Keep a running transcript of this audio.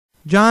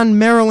John,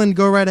 Maryland,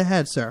 go right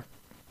ahead, sir.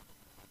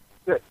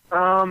 Good.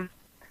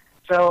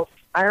 So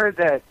I heard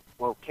that,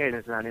 well,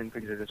 Caden's not in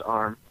because of his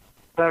arm,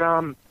 but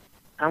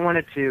I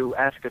wanted to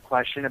ask a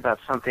question about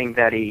something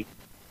that he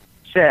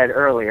said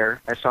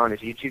earlier. I saw on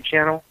his YouTube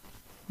channel.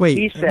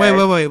 Wait.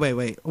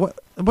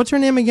 What's your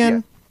name again?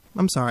 Yeah.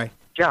 I'm sorry.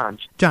 John.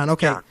 John,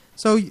 okay. John.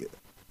 So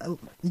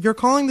you're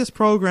calling this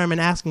program and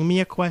asking me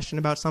a question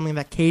about something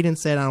that Caden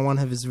said on one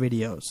of his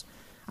videos.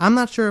 I'm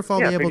not sure if I'll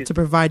be able to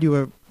provide you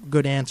a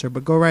good answer,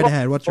 but go right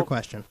ahead. What's your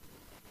question?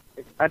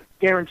 I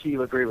guarantee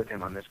you agree with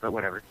him on this, but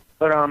whatever.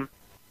 But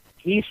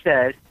he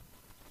said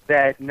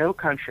that no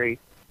country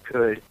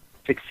could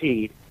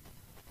succeed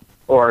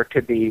or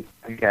could be,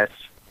 I guess,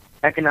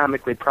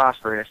 economically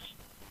prosperous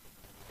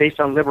based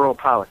on liberal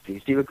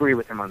policies. Do you agree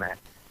with him on that?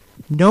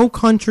 No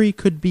country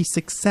could be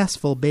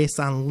successful based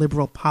on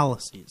liberal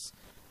policies.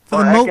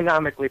 Or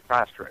economically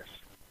prosperous.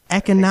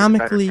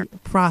 Economically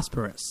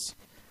prosperous.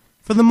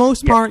 For the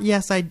most part,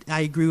 yes, I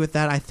agree with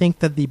that. I think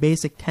that the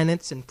basic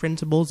tenets and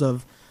principles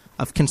of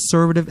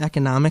conservative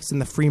economics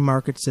and the free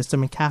market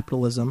system and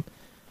capitalism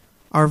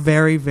are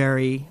very,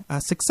 very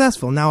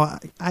successful. Now,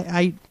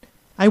 I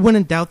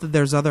wouldn't doubt that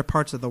there's other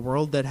parts of the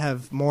world that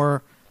have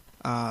more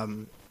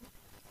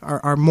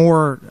are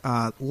more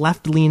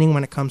left-leaning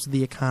when it comes to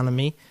the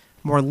economy,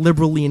 more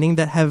liberal-leaning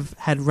that have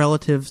had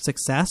relative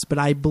success. But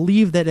I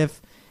believe that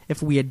if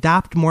we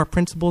adopt more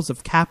principles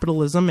of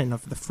capitalism and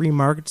of the free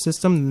market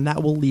system, then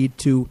that will lead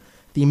to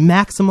the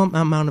maximum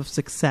amount of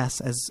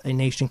success as a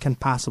nation can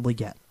possibly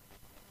get.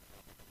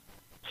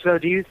 So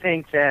do you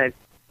think that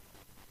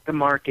the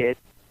market,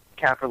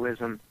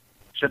 capitalism,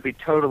 should be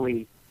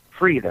totally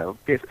free, though?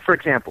 For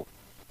example,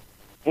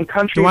 in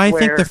countries where... Do I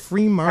think the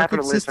free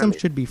market system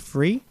should be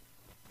free?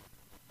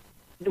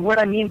 What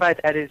I mean by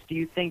that is, do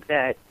you think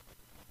that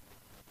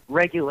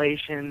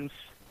regulations,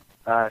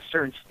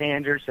 certain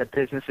standards that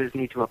businesses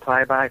need to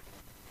apply by,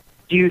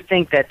 do you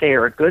think that they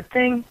are a good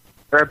thing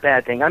or a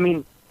bad thing? I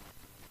mean,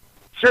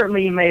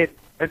 certainly you may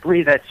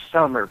agree that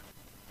some are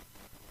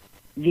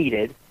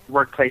needed,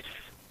 workplace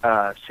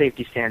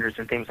safety standards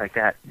and things like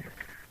that.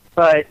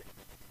 But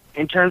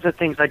in terms of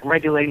things like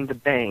regulating the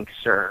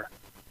banks or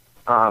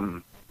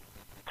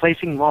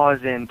placing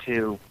laws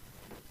into...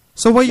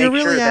 So what you're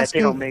really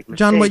asking,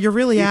 John, what you're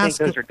really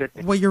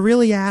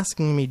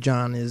asking me,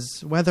 John,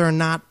 is whether or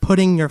not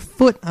putting your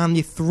foot on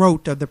the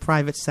throat of the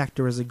private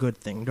sector is a good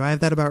thing. Do I have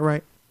that about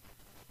right?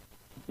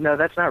 No,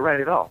 that's not right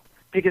at all.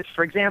 Because,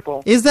 for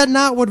example... Is that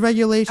not what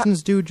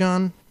regulations do,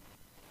 John?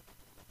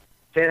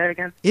 Say that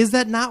again? Is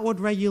that not what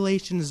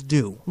regulations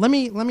do? Let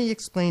me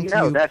explain to you.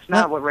 No, that's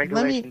not what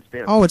regulations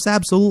do. Oh, it's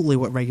absolutely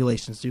what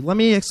regulations do. Let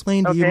me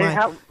explain to you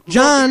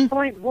John...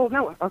 Well,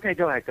 no. Okay,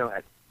 go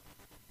ahead.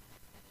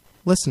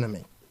 Listen to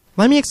me.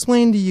 Let me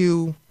explain to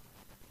you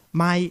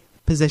my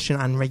position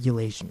on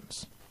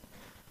regulations.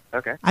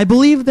 Okay. I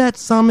believe that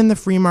some in the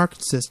free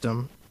market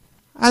system,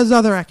 as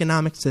other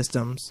economic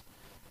systems,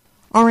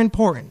 are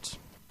important.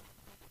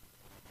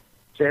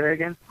 Say that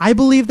again? I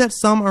believe that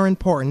some are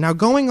important. Now,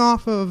 going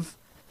off of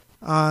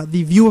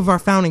the view of our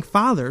founding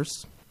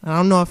fathers, I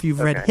don't know if you've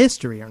read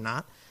history or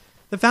not,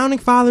 the founding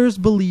fathers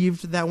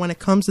believed that when it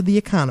comes to the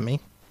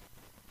economy,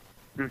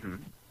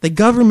 the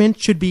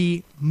government should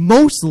be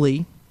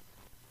mostly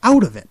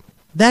out of it.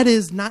 That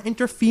is not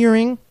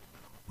interfering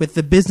with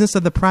the business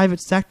of the private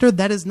sector.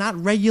 That is not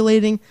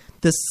regulating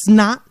the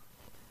snot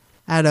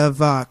out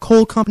of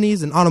coal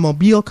companies and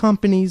automobile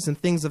companies and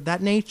things of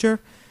that nature.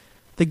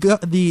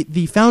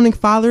 The founding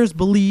fathers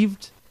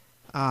believed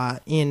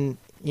in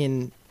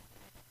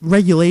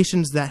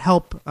regulations that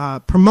help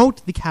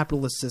promote the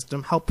capitalist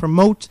system, help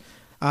promote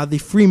the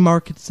free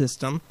market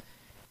system,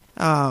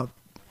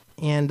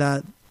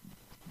 and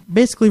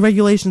basically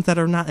regulations that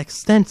are not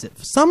extensive.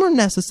 Some are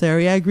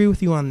necessary, I agree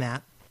with you on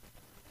that,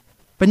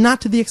 but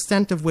not to the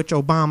extent of which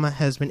Obama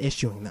has been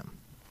issuing them.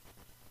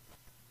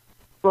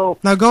 Well,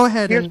 now go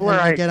ahead and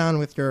get on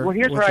with your... Well,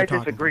 here's where I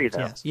disagree,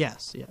 though.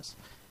 Yes.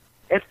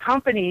 If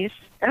companies,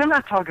 and I'm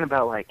not talking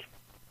about, like,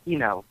 you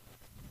know,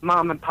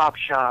 mom-and-pop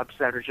shops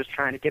that are just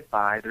trying to get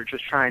by, they're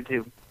just trying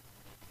to,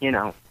 you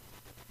know,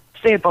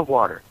 stay above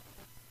water.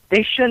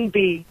 They shouldn't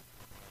be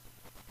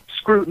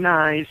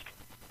scrutinized,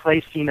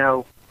 placed, you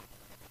know,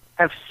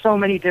 have so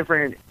many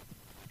different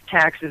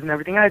taxes and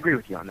everything. I agree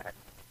with you on that.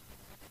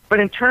 But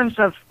in terms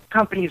of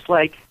companies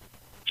like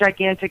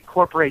gigantic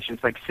corporations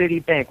like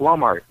Citibank,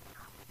 Walmart,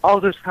 all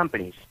those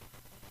companies,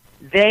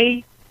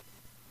 they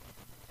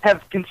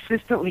have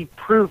consistently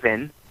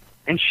proven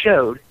and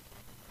showed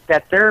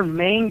that their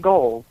main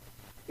goal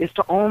is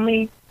to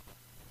only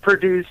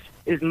produce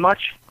as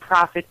much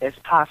profit as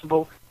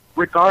possible,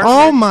 regardless.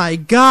 Oh my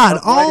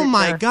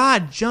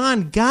God,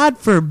 John, God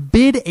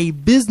forbid a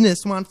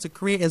business wants to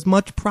create as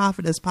much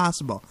profit as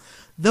possible.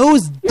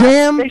 Those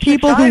damn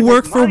people who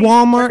work for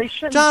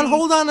Walmart. John,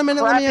 hold on a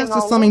minute, let me ask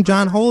you something.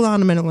 John, hold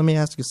on a minute, let me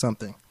ask you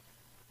something.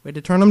 We had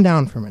to turn them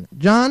down for a minute.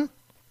 John,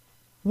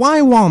 why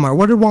Walmart?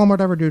 What did Walmart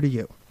ever do to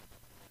you?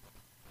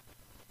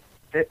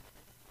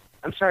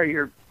 I'm sorry,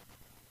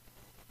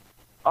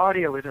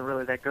 audio isn't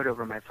really that good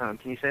over my phone.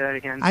 Can you say that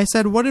again? I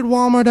said, what did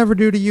Walmart ever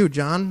do to you,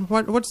 John?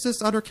 What's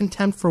this utter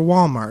contempt for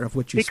Walmart of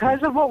which you Because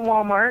speak? of what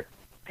Walmart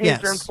pays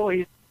Yes. their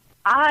employees,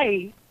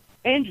 I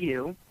and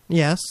you,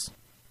 Yes.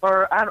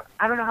 or I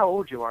don't know how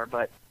old you are,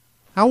 but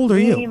How old are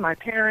me, you? my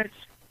parents,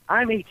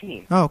 I'm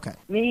 18. Oh, okay.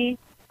 Me,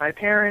 my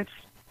parents,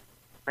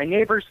 my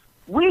neighbors,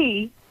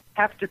 we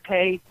have to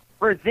pay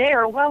for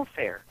their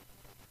welfare.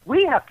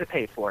 We have to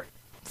pay for it.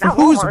 For Not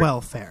whose Walmart.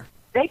 welfare?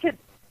 They could.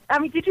 I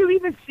mean, did you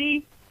even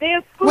see? They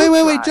have food. Wait,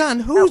 drives John.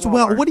 at Whose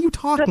Walmart what are you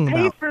talking to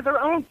pay about? for their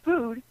own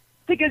food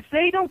because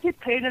they don't get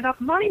paid enough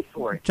money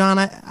for it. John,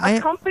 A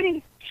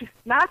company should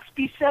not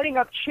be setting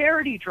up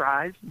charity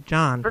drives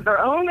John. for their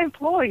own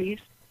employees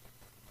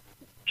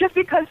just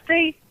because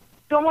they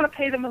don't want to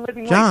pay them a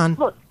living John. wage.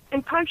 Look,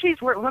 in countries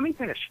where, let me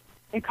finish.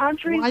 In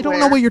countries Well, I don't where,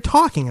 know what you're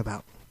talking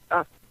about.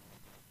 Uh,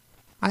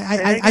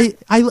 I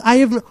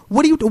have.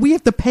 What do you? We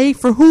have to pay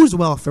for whose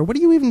welfare? What are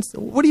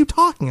you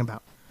talking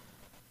about?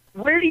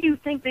 where do you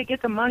think they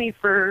get the money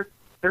for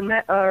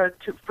their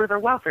for their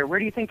welfare? Where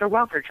do you think their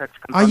welfare checks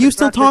come from? Are you It's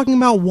still not just talking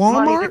about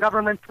money the Walmart?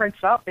 government prints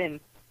up and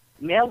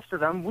mails to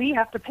them. We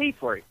have to pay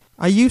for it.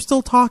 Are you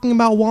still talking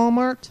about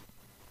Walmart?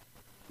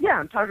 Yeah,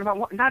 I'm talking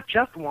about not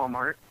just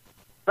Walmart,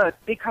 but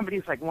big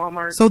companies like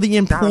Walmart. So the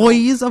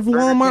employees of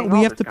McDonald's, Burger Walmart, King, we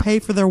all have this to stuff. pay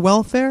for their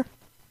welfare?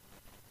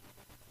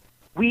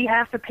 We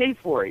have to pay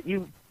for it.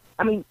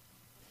 I mean,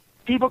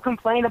 people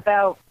complain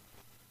about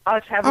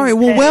us having All right, to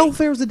well, pay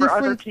welfare is a for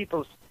other different...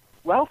 people's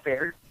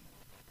welfare.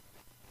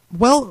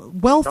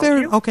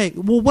 Welfare... Don't you? Okay,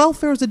 well,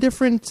 welfare is a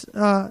different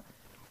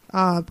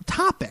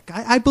topic.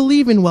 I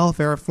believe in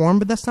welfare reform,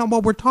 but that's not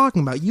what we're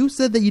talking about. You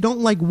said that you don't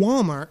like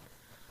Walmart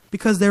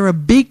because they're a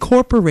big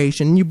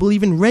corporation, and you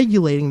believe in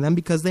regulating them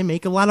because they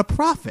make a lot of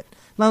profit.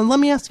 Now, let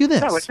me ask you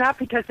this. No, it's not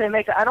because they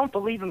make. I don't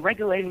believe in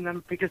regulating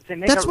them because they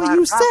make That's a what lot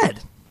you of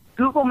profits. said.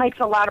 Google makes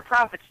a lot of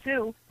profits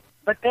too,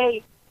 but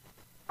they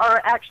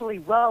are actually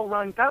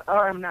well-run,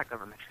 or not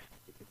government,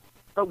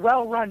 but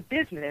well-run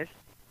business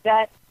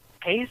that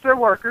pays their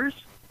workers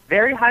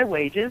very high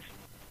wages.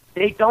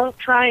 They don't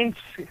try and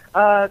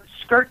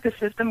skirt the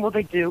system. Well,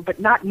 they do, but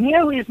not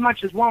nearly as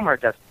much as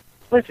Walmart does.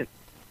 Listen,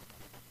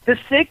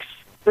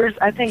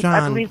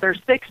 I believe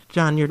there's six.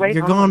 John, you're Wait,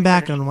 hold going on,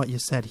 back finish. on what you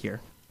said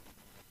here.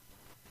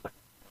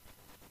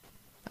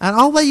 And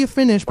I'll let you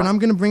finish, but I'm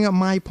going to bring up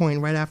my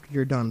point right after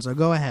you're done. So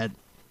go ahead.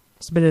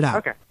 Spit it out.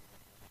 Okay.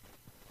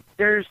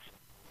 There's,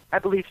 I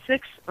believe,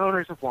 6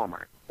 owners of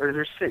Walmart. Or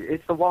there's 6,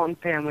 it's the Walton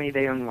family.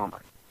 They own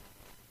Walmart.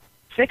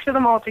 6 of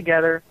them all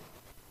together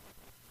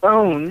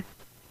own,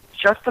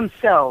 just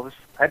themselves,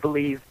 I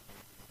believe,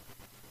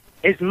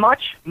 as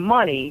much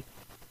money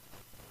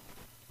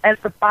as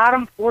the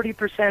bottom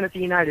 40% of the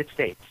United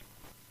States.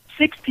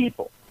 6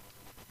 people.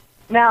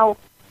 Now,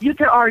 you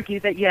could argue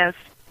that, yes,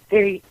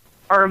 they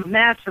are a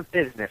massive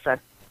business,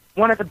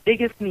 one of the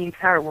biggest in the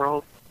entire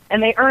world,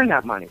 and they earn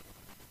that money.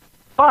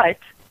 But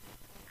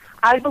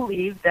I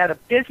believe that a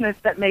business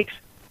that makes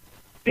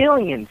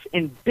billions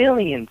and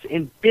billions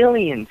and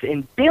billions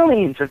and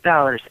billions of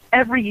dollars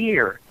every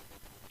year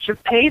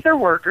should pay their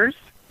workers,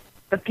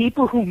 the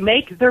people who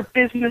make their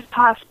business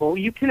possible.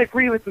 You can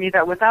agree with me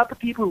that without the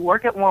people who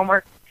work at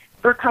Walmart,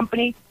 their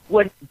company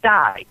would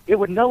die. It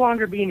would no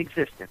longer be in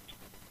existence.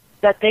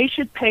 That they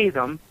should pay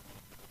them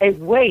a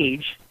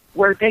wage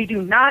where they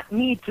do not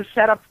need to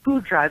set up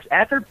food drives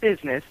at their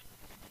business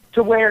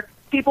to where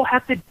people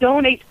have to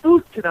donate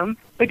food to them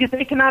because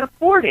they cannot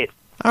afford it.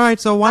 All right,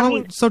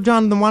 so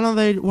John, then why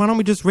don't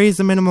we just raise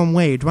the minimum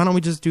wage? Why don't we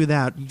just do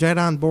that? You get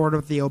on board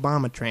with the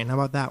Obama train. How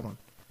about that one?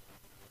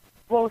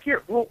 Well,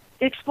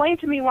 explain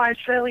to me why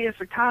Australia's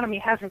economy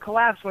hasn't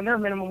collapsed when their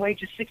minimum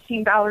wage is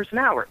 $16 an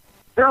hour.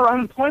 Their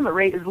unemployment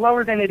rate is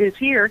lower than it is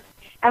here,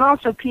 and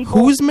also people.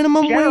 Whose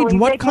minimum generally wage?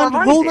 What make more country?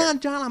 money Hold there. on,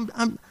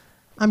 John.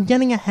 I'm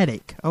getting a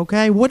headache.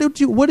 Okay, what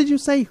did you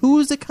say?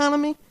 Whose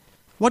economy?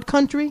 What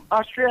country?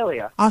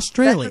 Australia.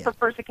 Australia. That's just the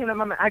first that came to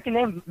my mind. I can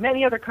name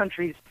many other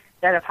countries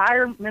that have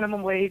higher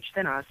minimum wage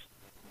than us,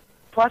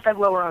 plus have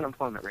lower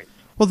unemployment rates.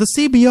 Well, the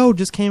CBO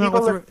just came out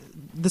People with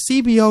the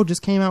CBO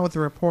just came out with a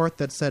report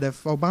that said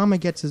if Obama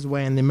gets his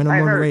way and the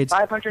minimum heard wage.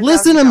 500,000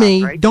 Listen to jobs,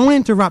 me. right? Don't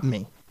interrupt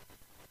me.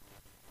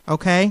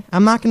 Okay,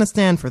 I'm not going to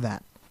stand for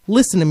that.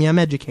 Listen to me. I'm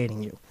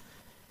educating you.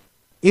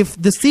 If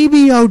the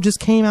CBO just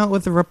came out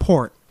with a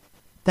report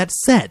that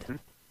said,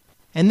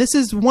 and this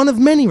is one of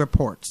many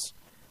reports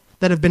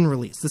that have been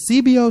released, the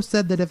CBO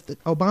said that if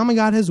Obama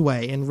got his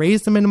way and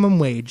raised the minimum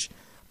wage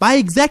by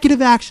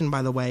executive action,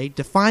 by the way,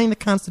 defying the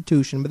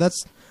Constitution, but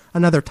that's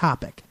another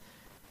topic.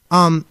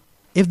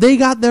 If they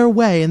got their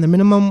way and the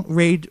minimum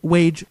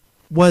wage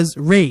was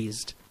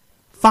raised,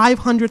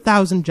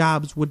 500,000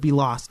 jobs would be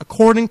lost,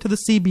 according to the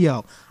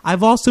CBO.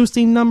 I've also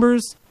seen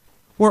numbers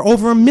where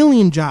over 1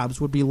 million jobs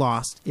would be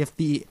lost if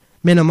the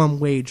minimum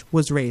wage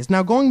was raised.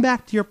 Now, going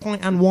back to your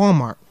point on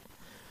Walmart,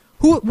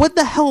 what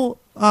the hell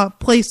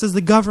place does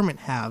the government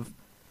have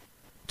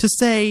to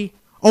say,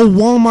 oh,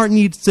 Walmart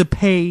needs to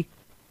pay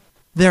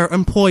their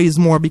employees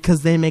more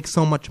because they make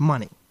so much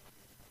money?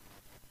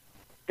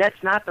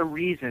 That's not the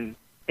reason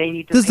they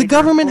need to Does pay the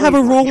government their have a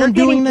employees more. role in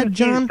doing that, You're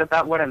John? getting confused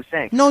about what I'm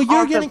saying. No, you're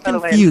Also, getting by the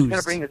way, I'm confused. just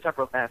going to bring this up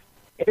real fast.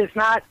 It is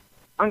not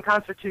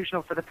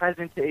unconstitutional for the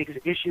president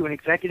to issue an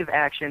executive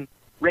action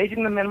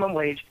raising the minimum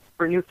wage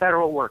for new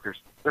federal workers.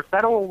 They're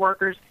federal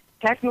workers.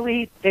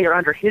 Technically, they are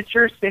under his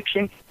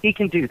jurisdiction. He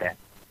can do that.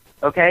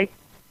 Okay?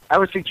 I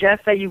would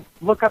suggest that you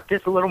look up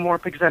this a little more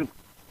because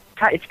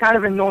it's kind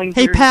of annoying.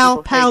 Hey, hearing pal,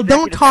 people say don't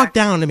executive talk action.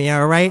 down to me,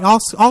 all right?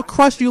 I'll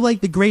crush you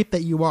like the grape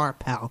that you are,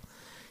 pal.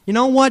 You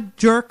know what,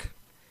 jerk?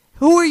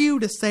 Who are you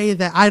to say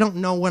that I don't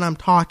know what I'm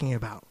talking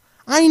about?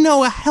 I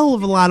know a hell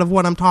of a lot of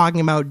what I'm talking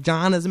about,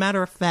 John. As a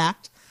matter of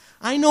fact,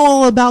 I know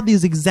all about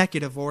these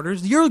executive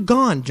orders. You're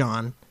gone,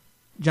 John.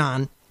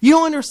 John, you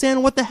don't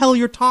understand what the hell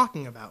you're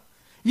talking about.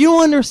 You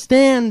don't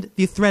understand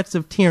the threats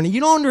of tyranny.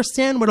 You don't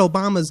understand what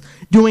Obama's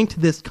doing to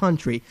this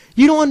country.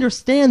 You don't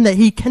understand that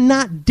he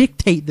cannot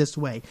dictate this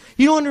way.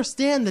 You don't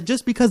understand that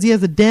just because he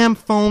has a damn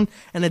phone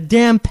and a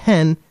damn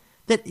pen,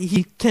 that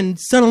he can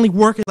suddenly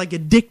work like a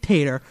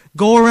dictator,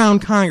 go around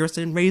Congress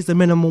and raise the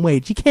minimum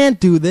wage. He can't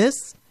do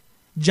this,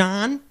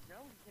 John. No,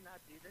 he cannot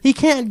do this. He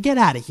can't. Get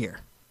out of here.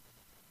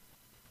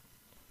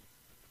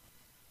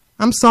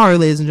 I'm sorry,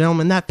 ladies and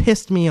gentlemen, that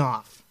pissed me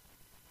off.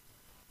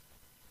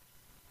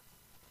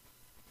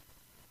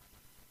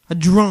 A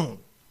drone.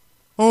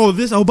 Oh,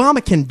 this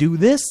Obama can do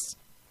this.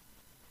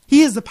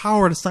 He has the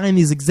power to sign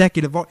these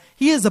executive orders.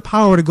 He has the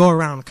power to go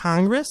around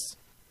Congress.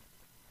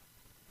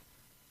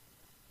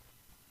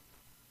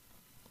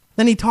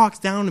 Then he talks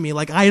down to me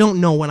like I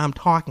don't know what I'm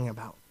talking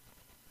about.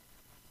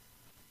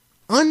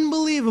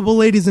 Unbelievable,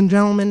 ladies and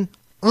gentlemen.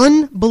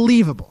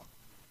 Unbelievable.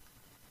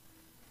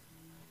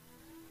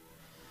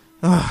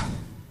 Ugh.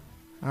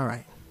 All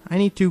right. I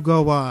need to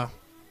go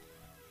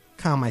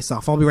calm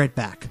myself. I'll be right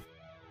back.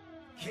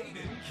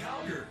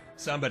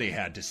 Somebody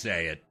had to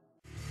say it.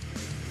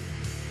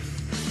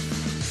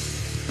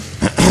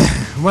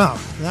 Well,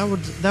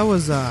 that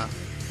was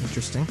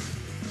interesting.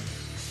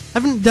 I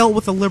haven't dealt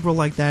with a liberal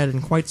like that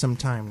in quite some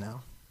time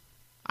now.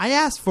 I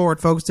asked for it,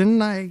 folks,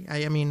 didn't I?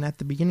 I mean, at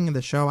the beginning of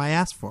the show, I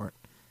asked for it.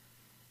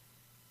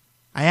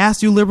 I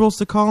asked you liberals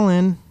to call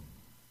in,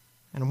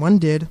 and one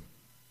did.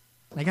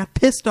 I got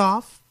pissed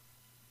off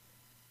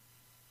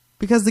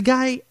because the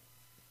guy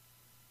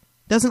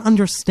doesn't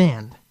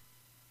understand.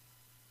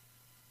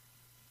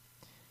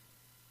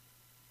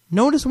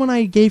 Notice when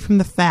I gave him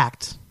the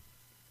fact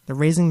that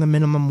raising the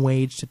minimum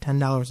wage to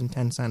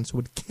 $10.10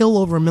 would kill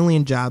over 1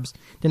 million jobs,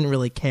 didn't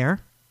really care.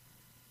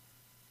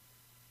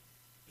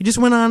 He just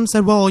went on and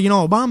said, well, you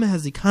know, Obama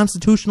has the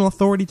constitutional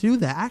authority to do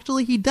that.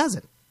 Actually, he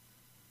doesn't.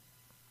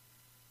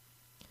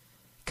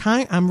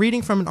 I'm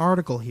reading from an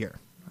article here.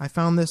 I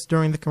found this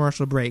during the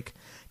commercial break.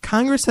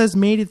 Congress has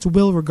made its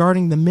will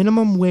regarding the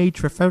minimum wage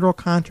for federal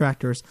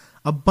contractors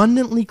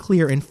abundantly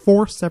clear in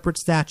 4 separate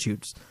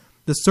statutes: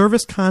 the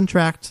Service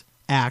Contract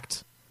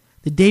Act,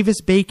 the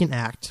Davis-Bacon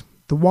Act,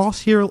 the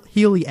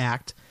Walsh-Healy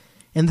Act,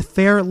 and the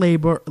Fair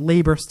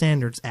Labor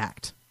Standards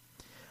Act.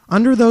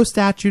 Under those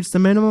statutes, the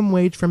minimum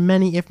wage for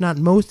many, if not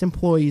most,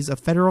 employees of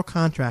federal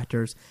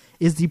contractors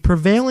is the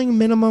prevailing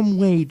minimum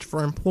wage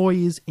for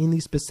employees in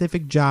the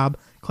specific job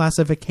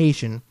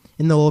classification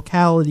in the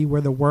locality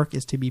where the work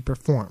is to be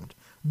performed.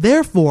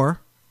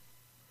 Therefore,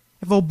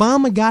 if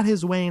Obama got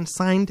his way and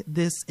signed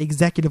this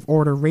executive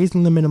order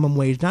raising the minimum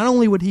wage, not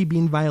only would he be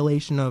in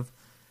violation of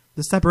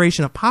the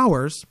separation of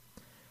powers,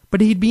 but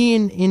he'd be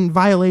in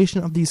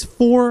violation of these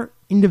 4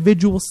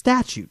 individual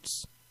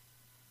statutes: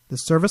 the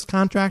Service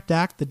Contract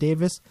Act, the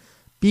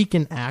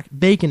Davis-Bacon Act,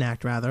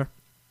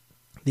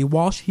 the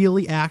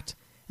Walsh-Healy Act,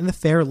 and the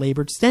Fair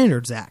Labor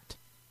Standards Act.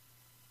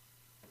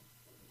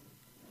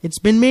 It's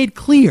been made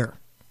clear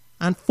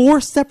on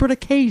 4 separate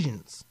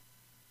occasions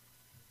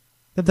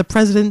that the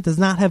president does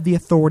not have the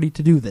authority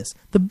to do this.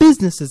 The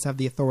businesses have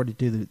the authority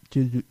to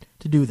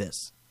do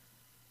this.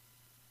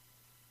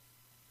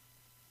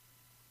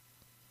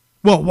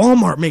 Well,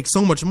 Walmart makes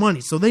so much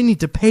money, so they need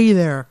to pay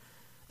their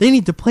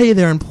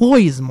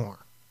employees more.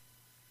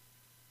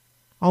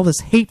 All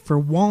this hate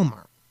for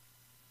Walmart.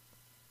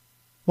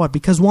 What,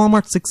 because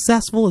Walmart's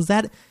successful? Is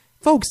that...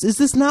 Folks, is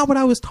this not what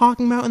I was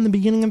talking about in the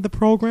beginning of the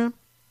program?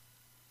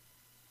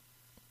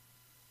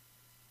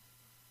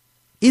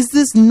 Is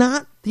this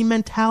not the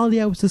mentality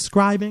I was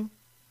describing?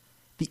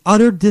 The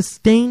utter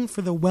disdain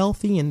for the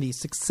wealthy and the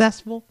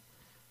successful?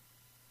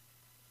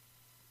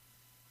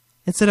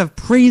 Instead of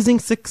praising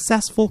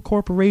successful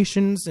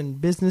corporations and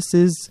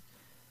businesses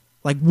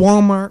like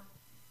Walmart,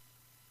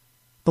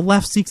 the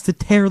left seeks to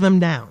tear them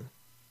down.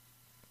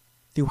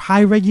 Through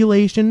high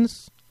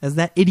regulations, as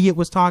that idiot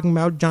was talking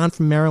about, John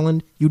from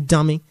Maryland, you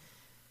dummy.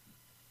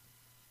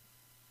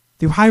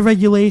 Through high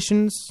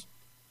regulations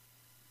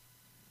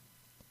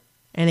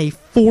and a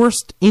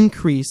forced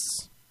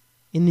increase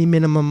in the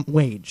minimum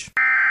wage.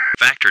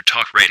 Factor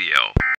Talk Radio.